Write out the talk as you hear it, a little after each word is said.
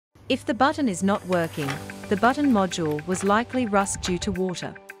If the button is not working, the button module was likely rust due to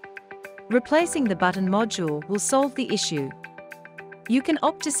water. Replacing the button module will solve the issue. You can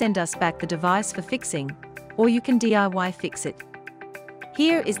opt to send us back the device for fixing, or you can DIY fix it.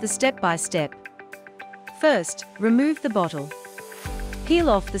 Here is the step-by-step. First, remove the bottle. Peel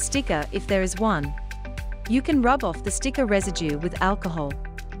off the sticker if there is one. You can rub off the sticker residue with alcohol.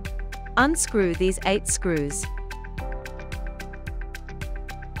 Unscrew these 8 screws.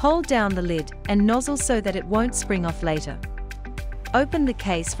 Hold down the lid and nozzle so that it won't spring off later. Open the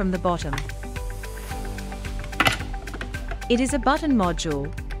case from the bottom. It is a button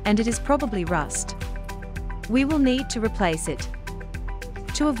module, and it is probably rust. We will need to replace it.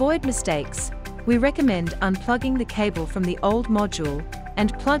 To avoid mistakes, we recommend unplugging the cable from the old module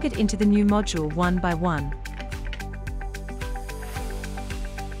and plug it into the new module one by one.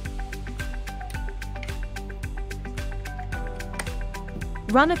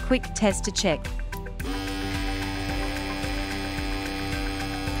 Run a quick test to check.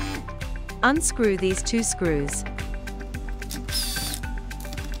 Unscrew these 2 screws.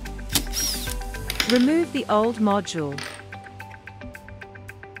 Remove the old module.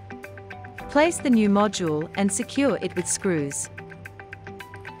 Place the new module and secure it with screws.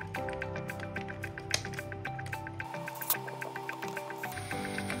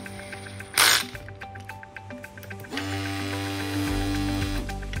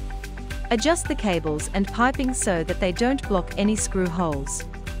 Adjust the cables and piping so that they don't block any screw holes.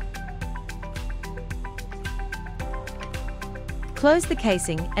 Close the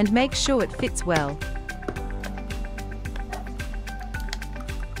casing and make sure it fits well.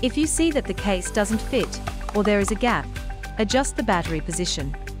 If you see that the case doesn't fit, or there is a gap, adjust the battery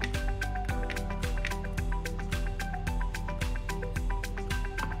position.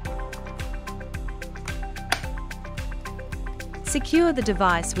 Secure the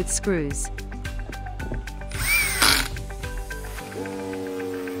device with screws.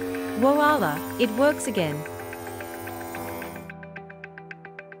 Voila, it works again.